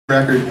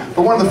record,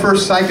 but one of the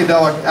first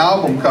psychedelic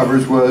album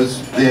covers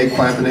was The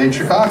Eggplant That Ate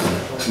Chicago,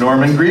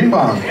 Norman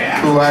Greenbaum,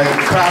 who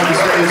I'm proud to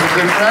say is a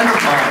good friend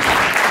of mine.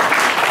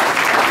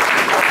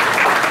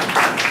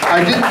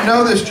 I didn't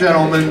know this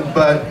gentleman,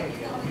 but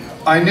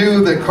I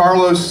knew that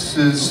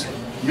Carlos's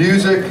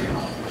music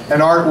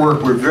and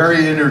artwork were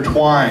very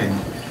intertwined,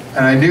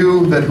 and I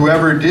knew that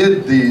whoever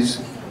did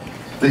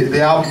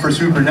the album for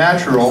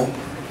Supernatural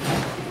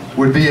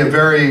would be a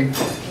very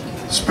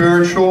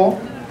spiritual,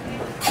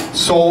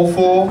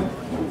 soulful,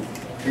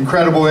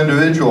 incredible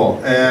individual,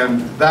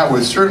 and that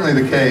was certainly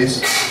the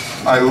case.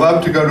 I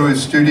love to go to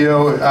his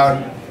studio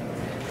out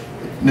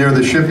near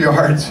the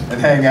shipyards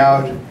and hang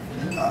out.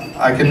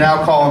 I can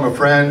now call him a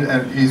friend,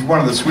 and he's one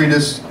of the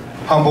sweetest,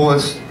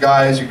 humblest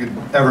guys you could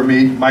ever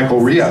meet, Michael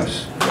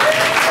Rios.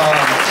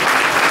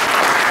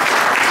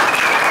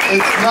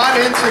 It's not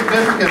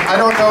insignificant. I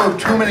don't know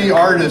of too many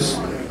artists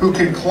who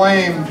can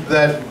claim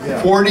that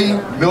 40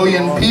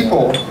 million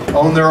people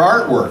own their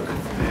artwork.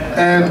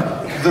 And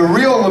the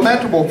real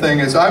lamentable thing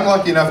is I'm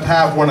lucky enough to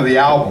have one of the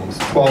albums,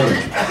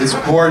 12-inch. It's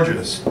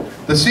gorgeous.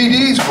 The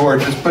CD's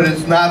gorgeous, but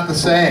it's not the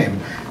same.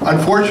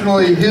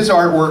 Unfortunately, his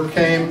artwork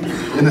came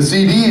in the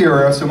CD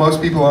era, so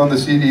most people own the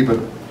CD, but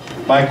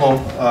Michael,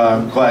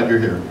 I'm glad you're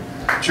here.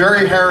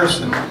 Jerry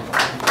Harrison.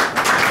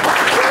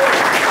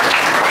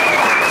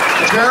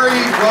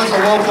 Jerry was a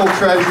local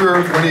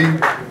treasure when he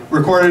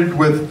recorded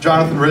with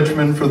Jonathan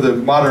Richman for the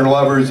Modern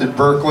Lovers at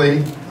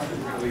Berkeley.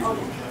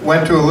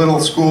 Went to a little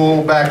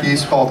school back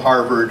east called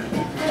Harvard,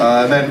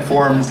 and then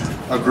formed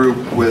a group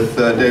with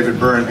David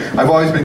Byrne. I've always been